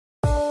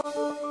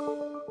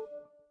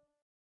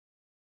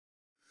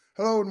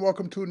Hello and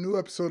welcome to a new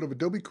episode of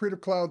Adobe Creative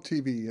Cloud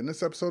TV. In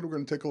this episode, we're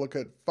going to take a look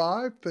at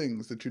 5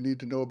 things that you need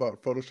to know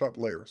about Photoshop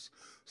layers.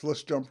 So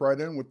let's jump right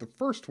in with the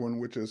first one,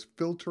 which is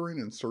filtering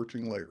and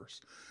searching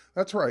layers.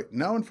 That's right,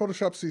 now in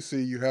Photoshop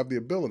CC, you have the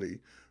ability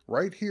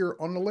right here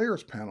on the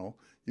layers panel,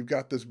 you've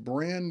got this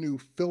brand new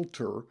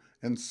filter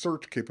and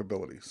search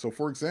capability. So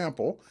for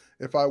example,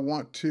 if I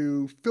want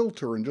to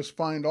filter and just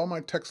find all my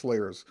text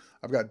layers,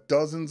 I've got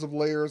dozens of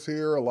layers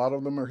here, a lot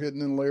of them are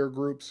hidden in layer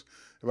groups.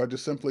 If I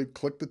just simply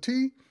click the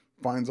T,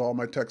 finds all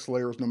my text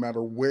layers no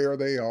matter where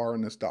they are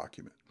in this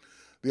document.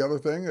 The other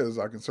thing is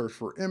I can search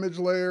for image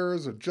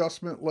layers,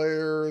 adjustment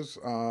layers,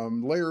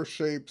 layer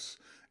shapes,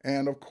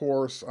 and of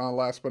course,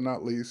 last but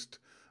not least,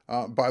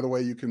 by the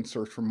way, you can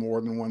search for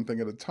more than one thing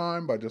at a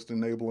time by just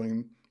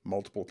enabling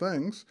multiple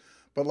things.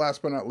 But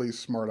last but not least,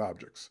 smart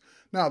objects.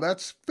 Now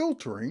that's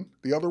filtering.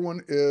 The other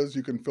one is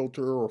you can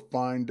filter or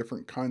find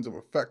different kinds of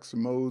effects,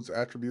 modes,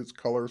 attributes,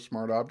 colors,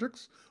 smart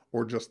objects,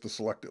 or just the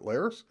selected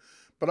layers.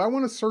 But I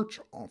want to search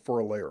for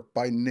a layer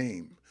by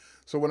name.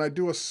 So when I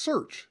do a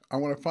search, I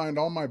want to find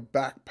all my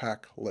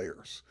backpack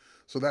layers.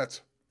 So that's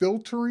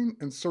filtering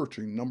and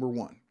searching, number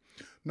one.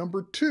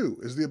 Number two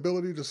is the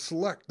ability to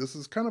select. This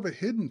is kind of a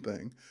hidden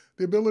thing.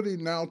 The ability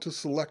now to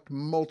select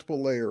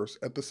multiple layers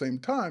at the same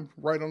time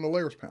right on the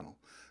layers panel.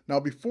 Now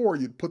before,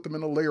 you'd put them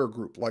in a layer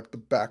group like the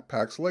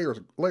backpacks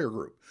layer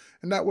group.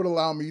 And that would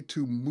allow me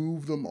to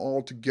move them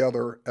all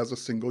together as a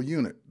single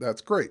unit.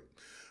 That's great.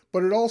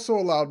 But it also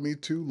allowed me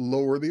to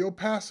lower the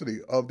opacity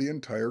of the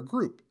entire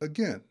group.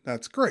 Again,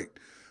 that's great.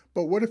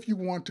 But what if you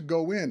want to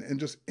go in and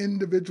just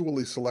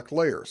individually select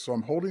layers? So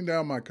I'm holding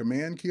down my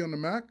Command key on the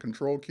Mac,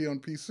 Control key on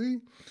PC,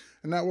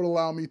 and that would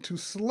allow me to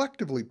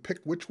selectively pick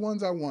which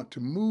ones I want to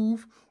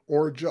move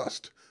or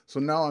adjust. So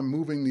now I'm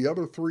moving the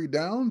other 3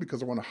 down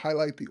because I want to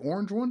highlight the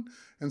orange one.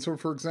 And so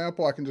for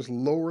example, I can just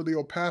lower the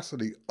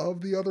opacity of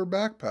the other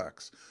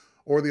backpacks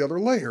or the other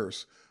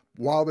layers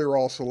while they're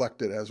all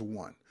selected as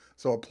one.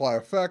 So apply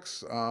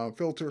effects,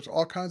 filters,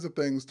 all kinds of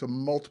things to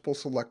multiple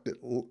selected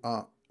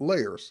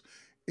layers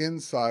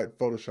inside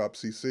Photoshop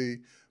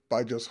CC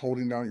by just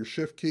holding down your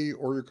Shift key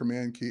or your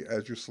Command key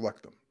as you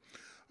select them.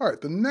 All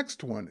right, the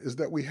next one is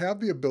that we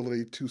have the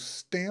ability to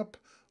stamp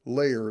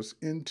layers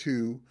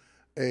into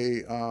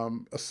a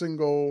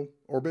single,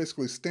 or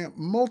basically stamp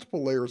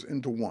multiple layers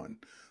into one.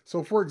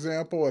 So for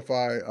example, if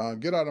I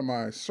get out of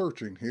my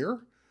searching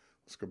here,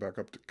 let's go back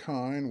up to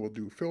kind, we'll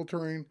do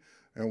filtering,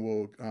 and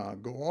we'll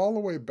go all the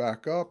way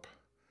back up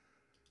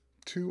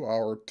to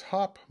our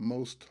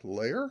topmost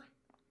layer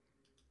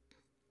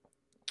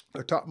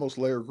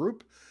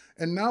group.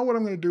 And now what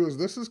I'm going to do is,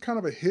 this is kind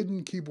of a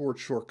hidden keyboard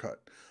shortcut.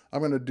 I'm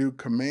going to do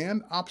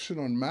Command Option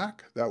on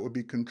Mac, that would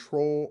be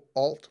Control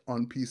Alt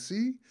on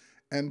PC,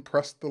 and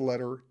press the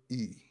letter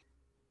E.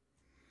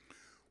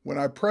 When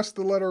I press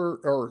the letter,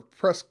 or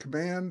press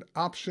Command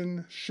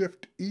Option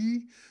Shift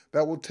E,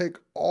 that will take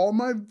all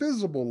my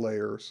visible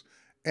layers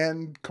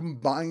and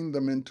combine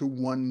them into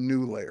one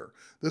new layer.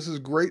 This is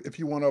great if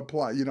you want to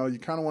apply, you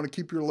kind of want to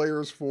keep your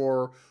layers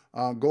for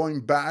going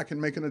back and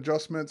making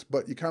adjustments,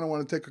 but you kind of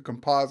want to take a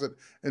composite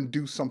and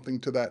do something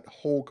to that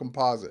whole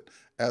composite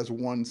as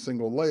one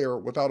single layer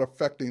without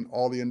affecting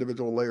all the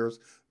individual layers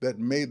that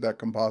made that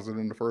composite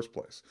in the first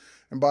place.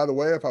 And by the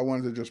way, if I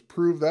wanted to just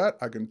prove that,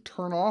 I can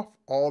turn off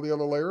all the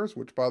other layers,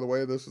 which by the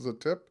way, this is a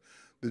tip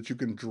that you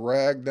can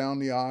drag down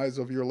the eyes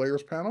of your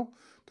layers panel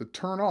to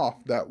turn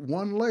off that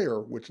one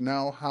layer, which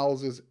now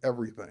houses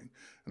everything.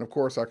 And of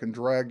course, I can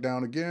drag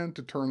down again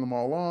to turn them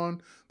all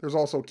on. There's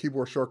also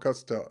keyboard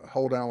shortcuts to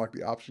hold down, like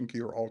the Option key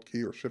or Alt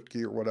key or Shift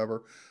key or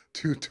whatever,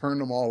 to turn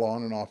them all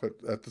on and off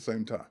at the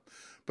same time.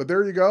 But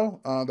there you go.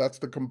 That's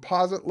the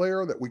composite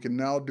layer that we can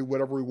now do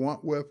whatever we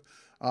want with,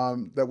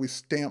 that we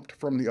stamped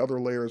from the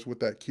other layers with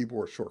that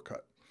keyboard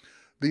shortcut.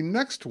 The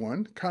next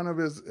one kind of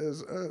is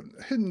a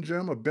hidden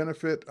gem, a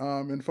benefit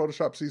in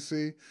Photoshop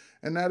CC,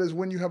 and that is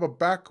when you have a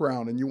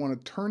background and you want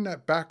to turn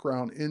that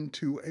background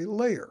into a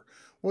layer.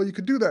 Well, you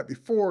could do that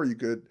before. You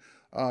could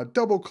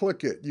double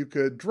click it. You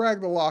could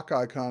drag the lock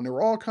icon. There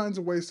were all kinds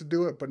of ways to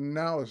do it, but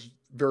now it's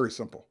very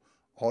simple.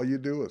 All you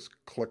do is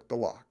click the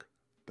lock.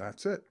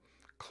 That's it.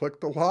 Click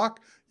the lock.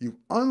 You've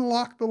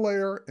unlocked the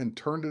layer and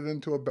turned it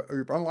into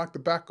you've unlocked the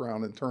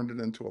background and turned it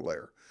into a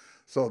layer.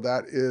 So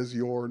that is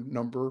your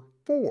number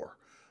 4.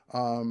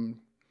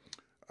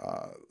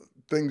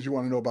 Things you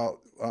want to know about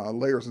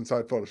layers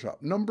inside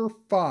Photoshop. Number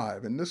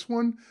 5, and this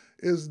one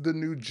is the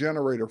new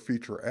generator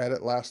feature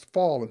added last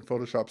fall in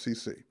Photoshop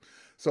CC.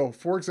 So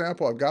for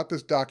example, I've got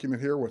this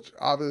document here, which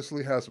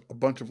obviously has a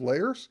bunch of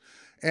layers,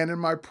 and in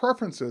my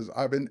preferences,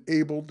 I've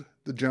enabled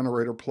the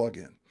generator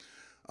plugin.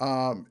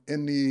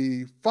 In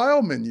the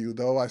file menu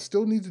though, I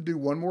still need to do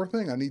one more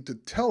thing. I need to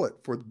tell it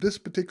for this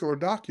particular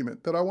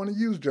document that I want to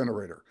use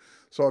generator.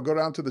 So I'll go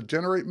down to the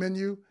generate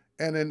menu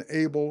and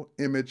enable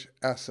image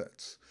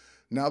assets.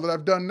 Now that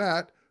I've done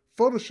that,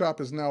 Photoshop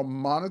is now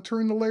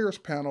monitoring the layers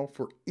panel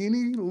for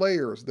any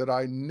layers that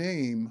I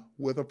name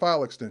with a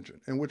file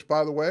extension. And which,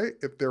 by the way,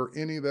 if there are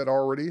any that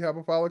already have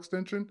a file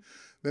extension,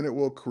 then it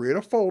will create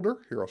a folder.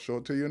 Here, I'll show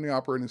it to you in the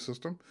operating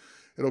system.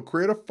 It'll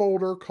create a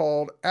folder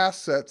called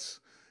Assets.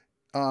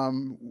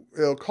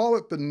 It'll call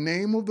it the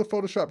name of the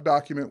Photoshop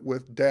document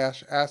with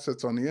dash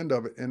assets on the end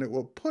of it, and it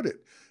will put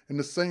it in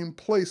the same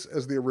place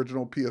as the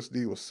original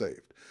PSD was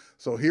saved.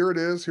 So here it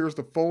is. Here's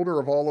the folder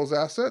of all those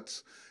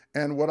assets.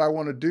 And what I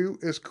want to do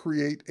is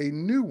create a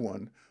new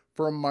one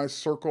from my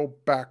circle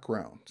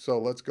background. So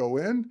let's go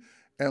in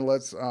and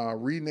let's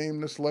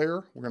rename this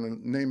layer. We're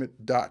going to name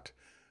it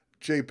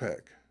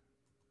 .jpeg.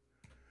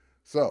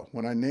 So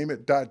when I name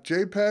it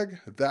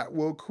 .jpeg, that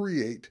will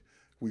create,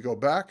 we go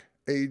back,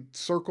 a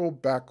circle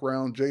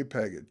background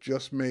JPEG. It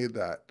just made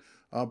that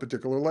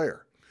particular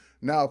layer.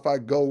 Now if I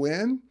go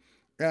in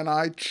and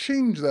I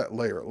change that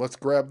layer, let's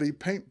grab the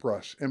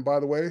paintbrush. And by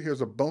the way,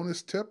 here's a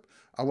bonus tip.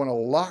 I want to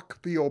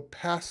lock the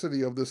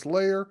opacity of this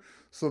layer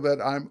so that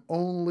I'm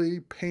only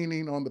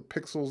painting on the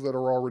pixels that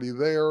are already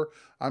there.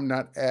 I'm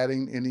not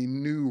adding any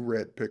new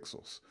red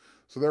pixels.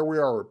 So there we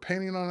are, we're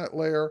painting on that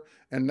layer.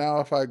 And now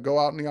if I go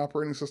out in the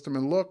operating system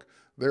and look,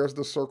 there's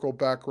the circle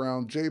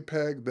background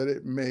JPEG that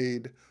it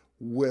made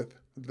with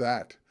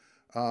that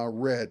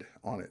red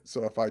on it.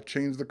 So if I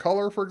change the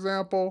color, for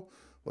example,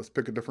 let's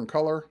pick a different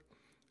color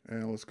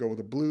and let's go with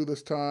the blue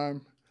this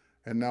time.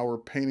 And now we're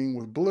painting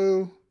with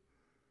blue.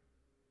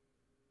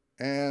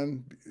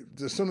 And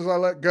as soon as I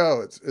let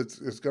go,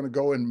 it's going to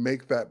go and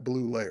make that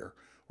blue layer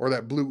or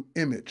that blue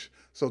image.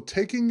 So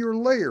taking your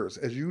layers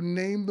as you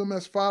name them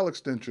as file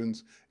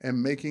extensions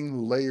and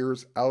making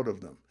layers out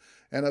of them.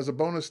 And as a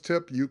bonus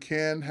tip, you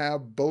can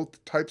have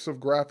both types of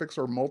graphics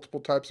or multiple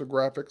types of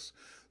graphics.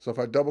 So if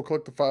I double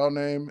click the file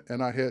name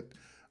and I hit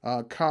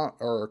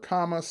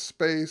comma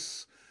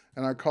space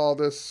and I call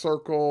this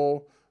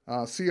circle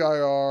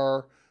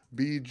CIR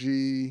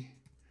BG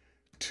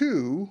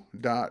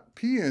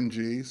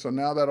 2.png. So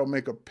now that'll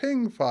make a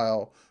ping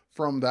file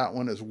from that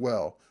one as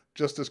well,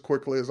 just as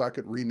quickly as I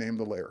could rename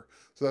the layer.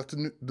 So that's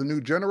the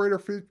new generator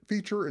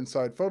feature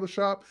inside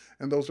Photoshop.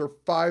 And those are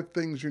 5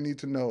 things you need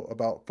to know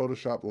about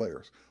Photoshop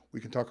layers. We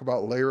can talk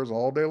about layers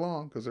all day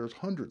long because there's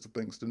hundreds of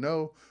things to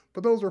know,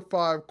 but those are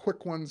 5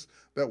 quick ones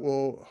that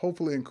will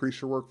hopefully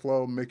increase your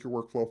workflow, make your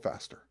workflow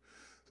faster,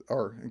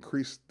 or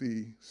increase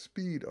the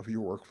speed of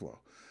your workflow.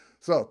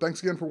 So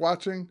thanks again for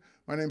watching.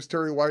 My name is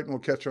Terry White, and we'll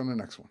catch you on the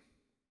next one.